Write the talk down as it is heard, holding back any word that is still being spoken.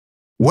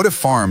What if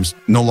farms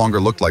no longer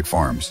looked like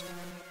farms?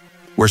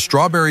 Where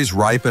strawberries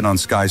ripen on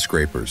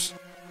skyscrapers,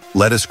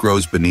 lettuce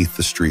grows beneath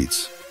the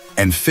streets,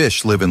 and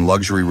fish live in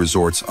luxury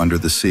resorts under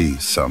the sea,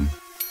 some.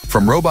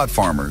 From robot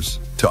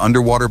farmers to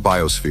underwater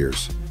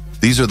biospheres,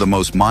 these are the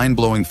most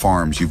mind-blowing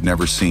farms you've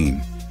never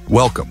seen.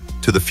 Welcome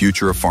to the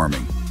future of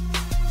farming.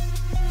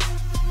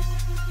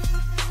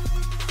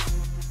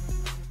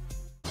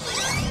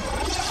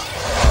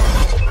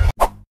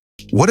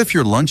 What if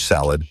your lunch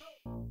salad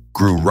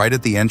grew right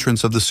at the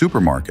entrance of the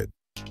supermarket,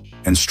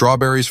 and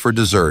strawberries for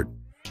dessert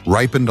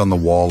ripened on the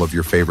wall of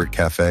your favorite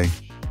cafe?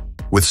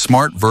 With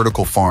smart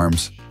vertical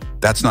farms,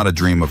 that's not a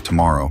dream of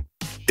tomorrow.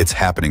 It's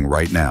happening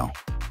right now.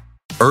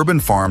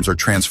 Urban farms are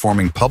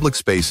transforming public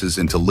spaces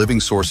into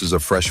living sources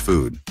of fresh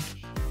food.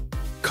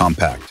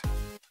 Compact,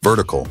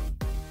 vertical,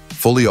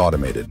 fully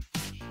automated.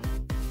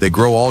 They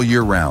grow all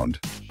year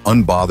round,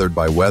 unbothered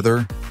by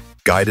weather,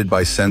 guided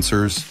by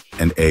sensors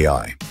and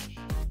AI.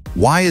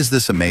 Why is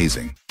this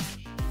amazing?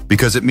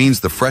 Because it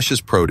means the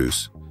freshest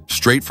produce,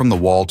 straight from the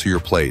wall to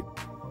your plate.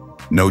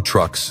 No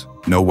trucks,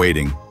 no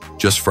waiting,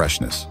 just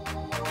freshness.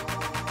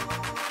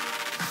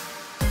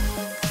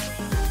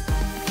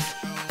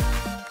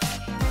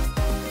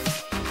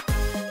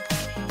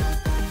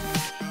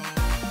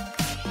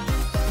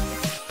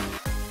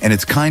 And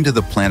it's kind to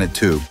the planet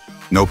too.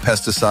 No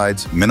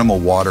pesticides,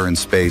 minimal water and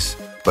space,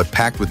 but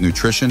packed with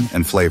nutrition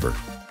and flavor.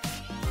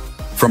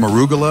 From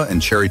arugula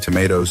and cherry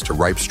tomatoes to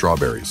ripe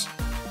strawberries,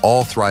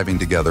 all thriving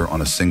together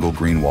on a single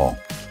green wall.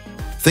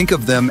 Think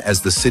of them as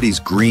the city's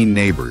green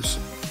neighbors,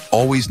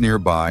 always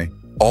nearby,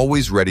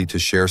 always ready to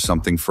share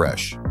something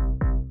fresh.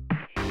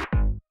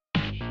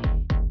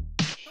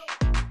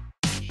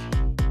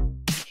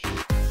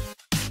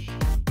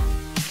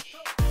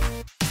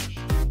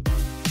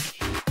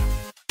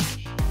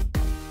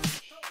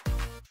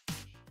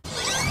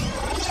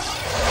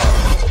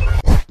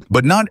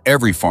 But not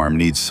every farm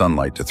needs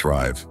sunlight to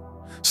thrive.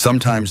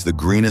 Sometimes the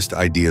greenest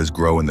ideas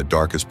grow in the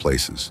darkest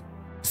places.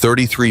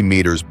 33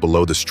 meters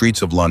below the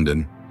streets of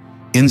London,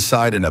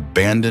 inside an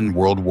abandoned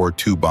World War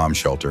II bomb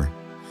shelter,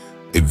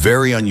 a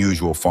very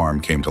unusual farm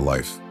came to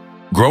life.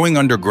 Growing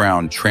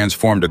underground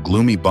transformed a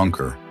gloomy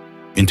bunker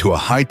into a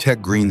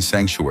high-tech green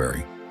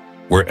sanctuary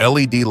where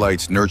LED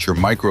lights nurture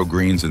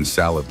microgreens and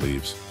salad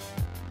leaves.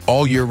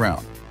 All year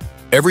round,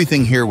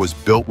 everything here was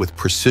built with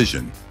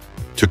precision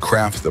to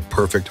craft the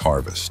perfect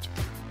harvest.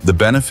 The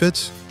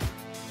benefits?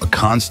 A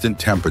constant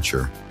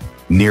temperature,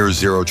 near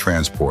zero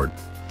transport,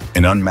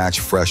 and unmatched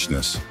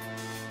freshness,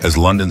 as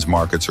London's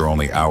markets are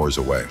only hours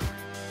away.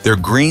 Their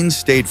greens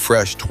stayed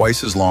fresh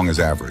twice as long as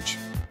average.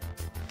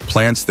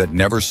 Plants that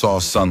never saw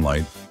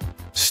sunlight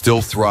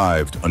still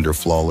thrived under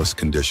flawless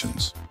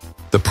conditions.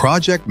 The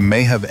project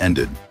may have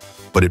ended,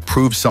 but it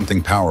proved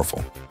something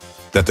powerful,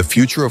 that the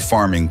future of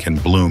farming can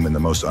bloom in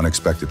the most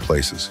unexpected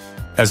places.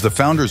 As the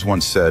founders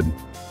once said,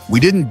 "We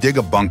didn't dig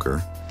a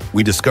bunker,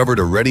 we discovered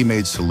a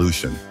ready-made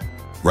solution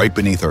right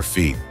beneath our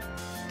feet."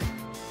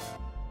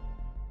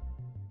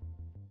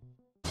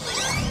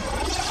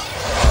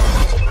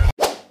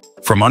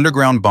 From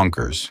underground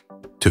bunkers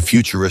to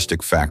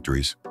futuristic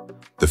factories,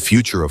 the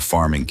future of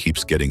farming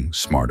keeps getting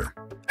smarter.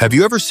 Have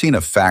you ever seen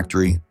a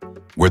factory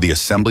where the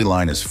assembly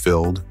line is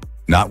filled,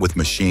 not with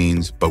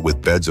machines, but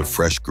with beds of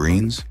fresh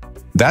greens?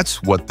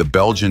 That's what the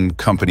Belgian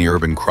company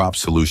Urban Crop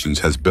Solutions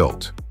has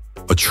built,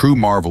 a true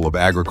marvel of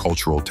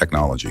agricultural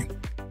technology.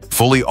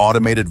 Fully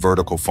automated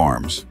vertical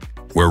farms,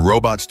 where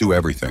robots do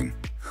everything,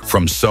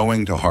 from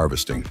sowing to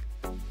harvesting.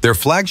 Their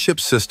flagship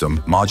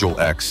system, Module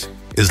X,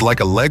 is like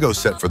a Lego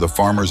set for the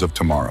farmers of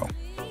tomorrow.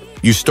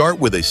 You start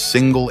with a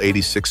single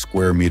 86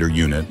 square meter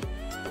unit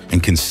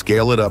and can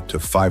scale it up to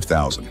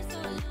 5,000.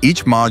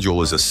 Each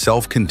module is a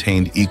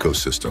self-contained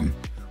ecosystem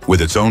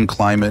with its own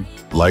climate,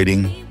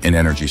 lighting, and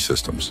energy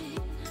systems.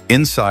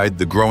 Inside,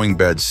 the growing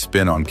beds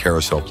spin on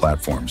carousel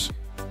platforms,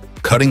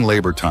 cutting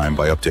labor time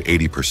by up to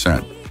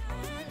 80%.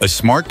 A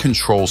smart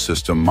control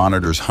system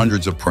monitors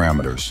hundreds of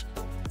parameters,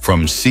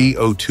 from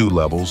CO2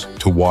 levels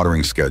to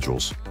watering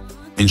schedules,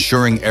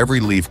 ensuring every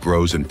leaf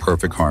grows in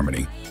perfect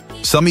harmony.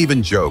 Some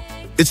even joke,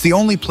 it's the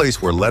only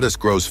place where lettuce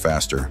grows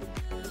faster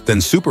than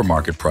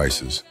supermarket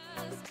prices.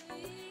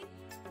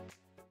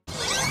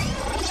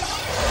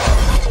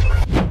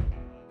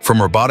 From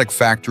robotic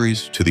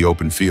factories to the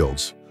open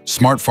fields,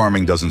 smart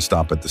farming doesn't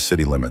stop at the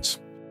city limits.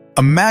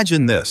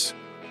 Imagine this,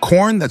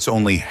 corn that's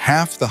only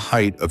half the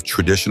height of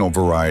traditional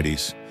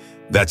varieties,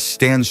 that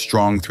stands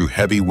strong through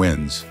heavy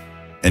winds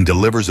and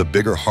delivers a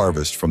bigger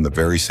harvest from the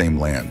very same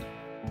land.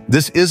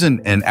 This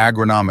isn't an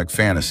agronomic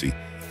fantasy,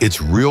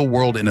 it's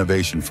real-world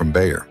innovation from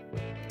Bayer.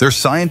 Their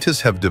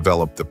scientists have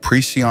developed the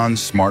Precision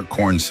Smart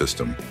Corn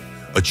System,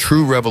 a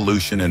true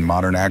revolution in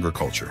modern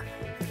agriculture.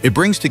 It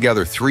brings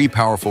together three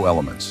powerful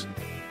elements.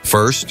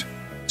 First,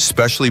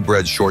 specially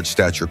bred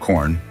short-stature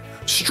corn,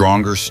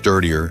 stronger,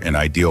 sturdier, and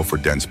ideal for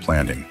dense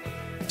planting.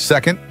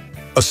 Second,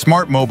 a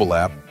smart mobile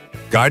app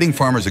guiding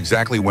farmers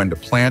exactly when to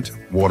plant,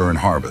 water, and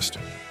harvest.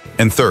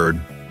 And third,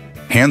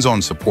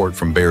 hands-on support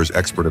from Bayer's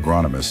expert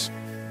agronomists,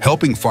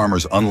 helping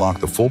farmers unlock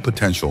the full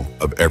potential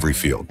of every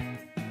field.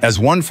 As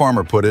one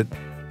farmer put it,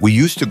 we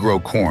used to grow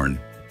corn,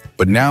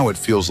 but now it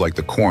feels like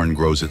the corn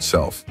grows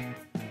itself.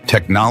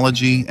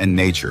 Technology and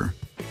nature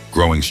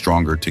growing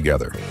stronger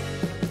together.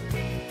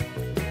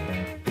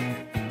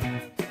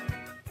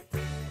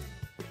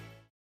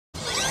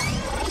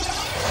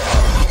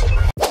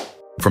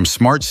 From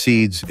smart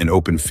seeds in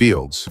open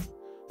fields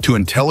to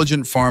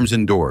intelligent farms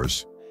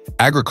indoors,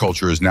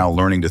 agriculture is now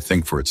learning to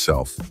think for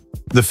itself.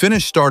 The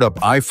Finnish startup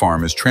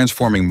iFarm is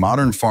transforming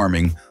modern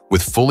farming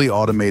with fully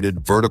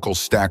automated vertical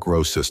stack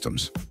row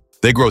systems.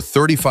 They grow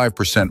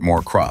 35%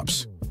 more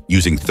crops,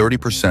 using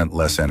 30%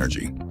 less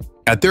energy.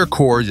 At their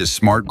core is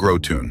Smart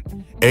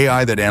GrowTune,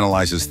 AI that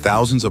analyzes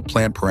thousands of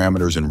plant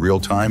parameters in real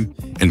time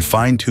and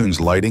fine-tunes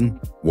lighting,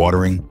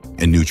 watering,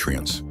 and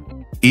nutrients.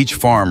 Each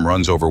farm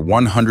runs over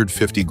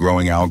 150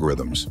 growing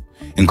algorithms,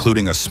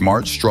 including a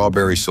smart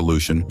strawberry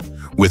solution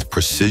with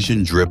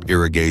precision drip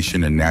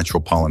irrigation and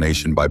natural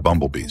pollination by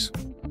bumblebees.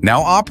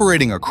 Now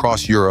operating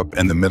across Europe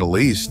and the Middle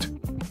East,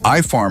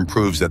 iFarm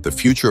proves that the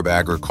future of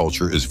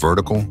agriculture is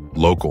vertical,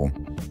 local,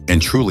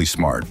 and truly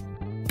smart,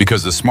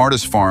 because the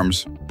smartest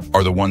farms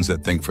are the ones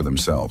that think for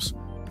themselves.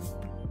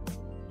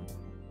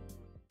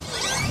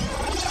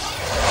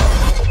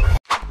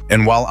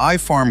 And while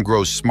iFarm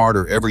grows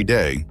smarter every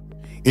day,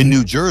 in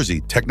New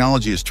Jersey,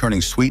 technology is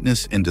turning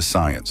sweetness into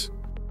science.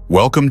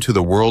 Welcome to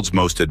the world's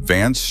most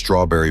advanced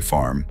strawberry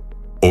farm,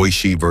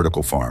 Oishi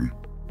Vertical Farm.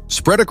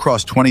 Spread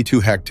across 22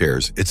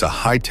 hectares, it's a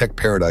high-tech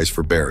paradise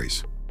for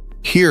berries.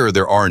 Here,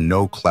 there are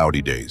no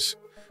cloudy days,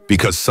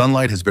 because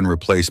sunlight has been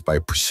replaced by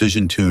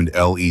precision-tuned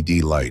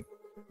LED light.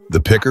 The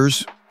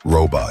pickers,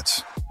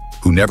 robots,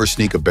 who never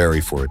sneak a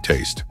berry for a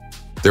taste.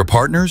 Their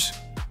partners,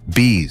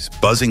 bees,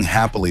 buzzing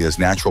happily as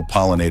natural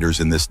pollinators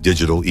in this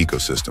digital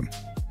ecosystem.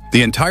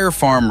 The entire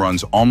farm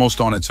runs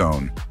almost on its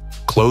own,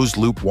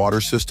 closed-loop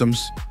water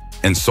systems,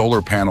 and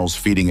solar panels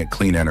feeding it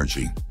clean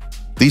energy.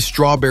 These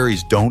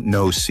strawberries don't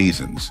know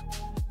seasons.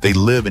 They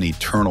live in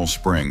eternal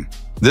spring.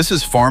 This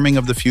is farming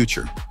of the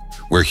future,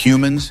 where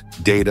humans,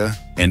 data,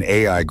 and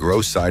AI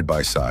grow side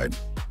by side.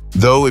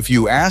 Though if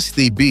you ask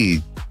the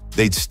bee,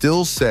 they'd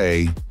still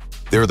say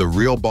they're the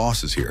real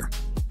bosses here.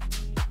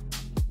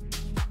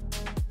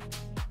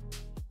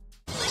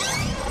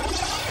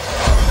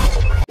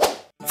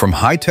 From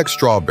high-tech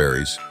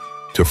strawberries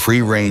to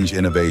free-range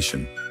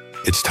innovation,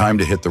 it's time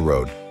to hit the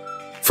road.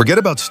 Forget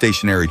about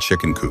stationary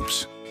chicken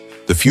coops.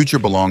 The future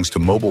belongs to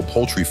mobile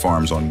poultry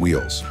farms on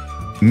wheels.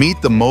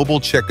 Meet the mobile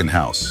chicken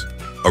house,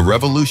 a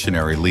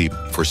revolutionary leap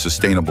for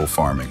sustainable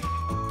farming.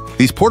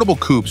 These portable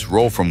coops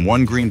roll from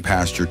one green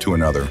pasture to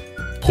another,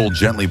 pulled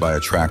gently by a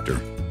tractor.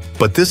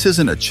 But this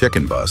isn't a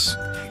chicken bus.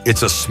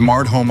 It's a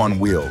smart home on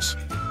wheels,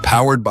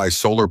 powered by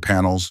solar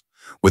panels,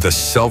 with a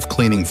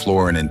self-cleaning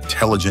floor and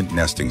intelligent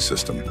nesting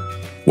system.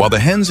 While the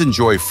hens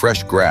enjoy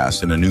fresh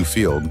grass in a new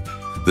field,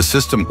 the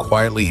system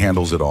quietly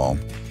handles it all.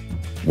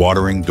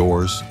 Watering,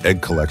 doors,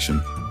 egg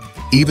collection,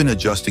 even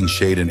adjusting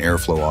shade and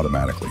airflow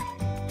automatically.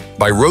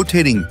 By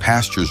rotating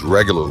pastures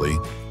regularly,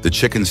 the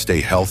chickens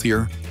stay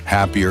healthier,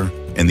 happier,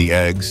 and the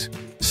eggs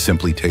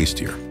simply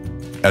tastier.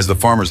 As the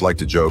farmers like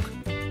to joke,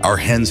 our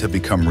hens have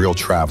become real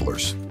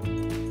travelers.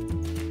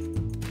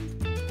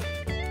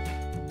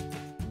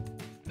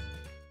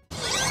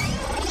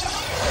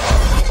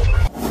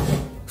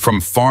 From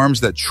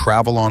farms that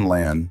travel on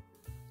land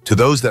to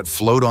those that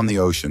float on the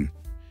ocean,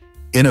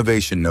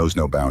 innovation knows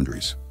no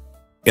boundaries.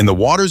 In the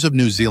waters of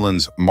New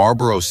Zealand's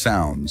Marlborough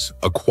Sounds,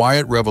 a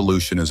quiet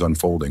revolution is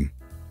unfolding.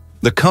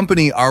 The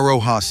company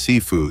Aroha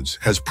Seafoods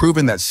has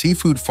proven that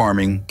seafood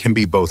farming can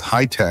be both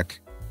high-tech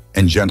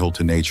and gentle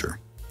to nature.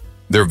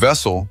 Their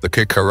vessel, the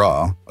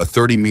Kekara, a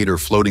 30-meter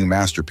floating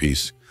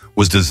masterpiece,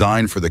 was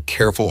designed for the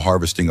careful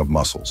harvesting of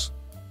mussels.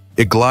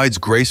 It glides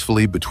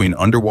gracefully between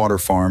underwater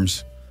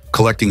farms,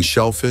 collecting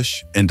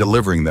shellfish and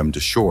delivering them to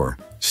shore,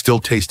 still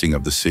tasting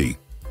of the sea.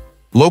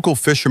 Local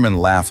fishermen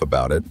laugh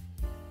about it,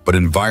 but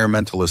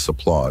environmentalists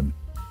applaud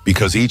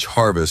because each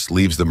harvest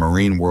leaves the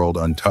marine world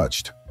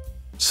untouched.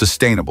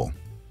 Sustainable,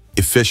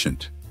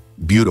 efficient,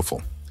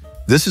 beautiful.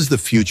 This is the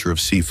future of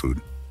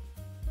seafood.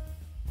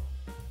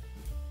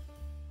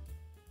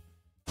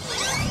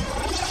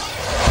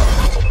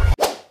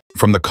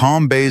 From the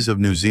calm bays of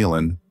New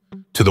Zealand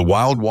to the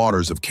wild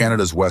waters of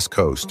Canada's west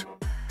coast,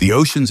 the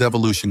ocean's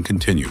evolution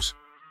continues.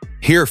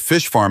 Here,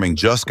 fish farming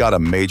just got a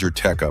major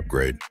tech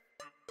upgrade.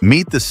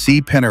 Meet the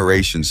sea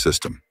penetration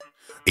system,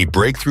 a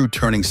breakthrough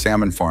turning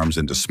salmon farms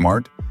into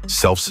smart,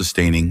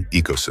 self-sustaining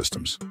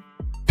ecosystems.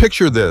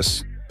 Picture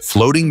this,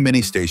 floating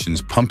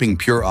mini-stations pumping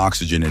pure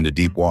oxygen into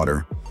deep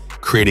water,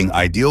 creating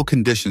ideal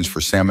conditions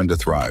for salmon to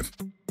thrive.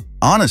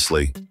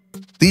 Honestly,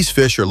 these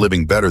fish are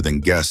living better than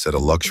guests at a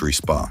luxury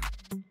spa.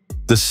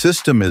 The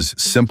system is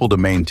simple to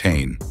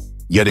maintain,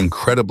 yet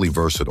incredibly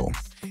versatile.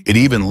 It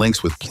even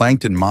links with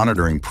plankton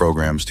monitoring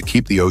programs to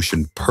keep the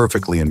ocean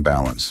perfectly in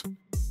balance.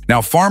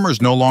 Now,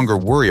 farmers no longer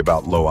worry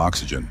about low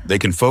oxygen. They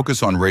can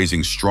focus on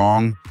raising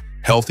strong,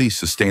 healthy,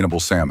 sustainable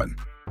salmon.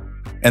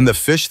 And the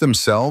fish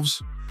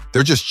themselves,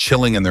 they're just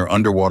chilling in their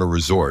underwater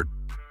resort,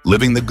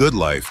 living the good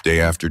life day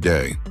after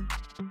day.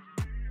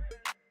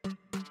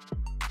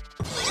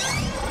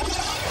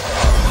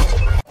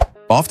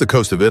 Off the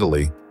coast of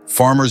Italy,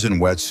 farmers in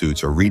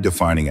wetsuits are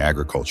redefining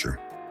agriculture.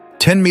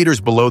 10 meters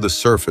below the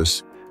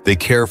surface, they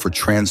care for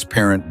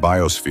transparent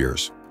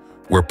biospheres,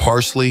 where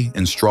parsley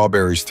and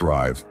strawberries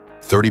thrive,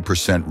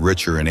 30%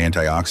 richer in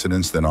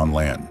antioxidants than on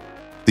land.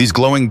 These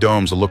glowing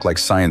domes look like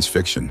science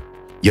fiction,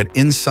 yet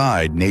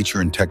inside,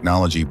 nature and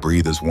technology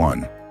breathe as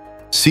one.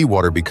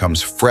 Seawater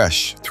becomes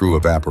fresh through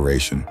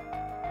evaporation.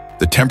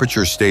 The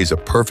temperature stays a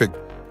perfect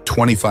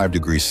 25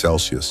 degrees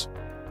Celsius.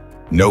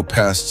 No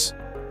pests,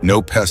 no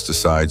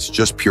pesticides,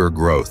 just pure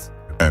growth.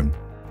 And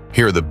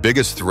here, the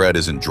biggest threat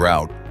isn't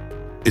drought.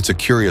 It's a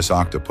curious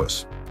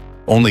octopus.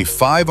 Only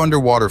 5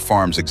 underwater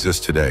farms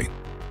exist today,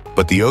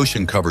 but the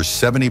ocean covers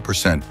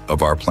 70%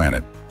 of our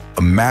planet.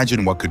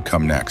 Imagine what could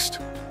come next.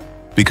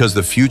 Because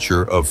the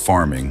future of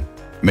farming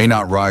may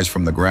not rise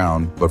from the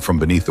ground, but from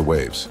beneath the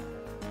waves.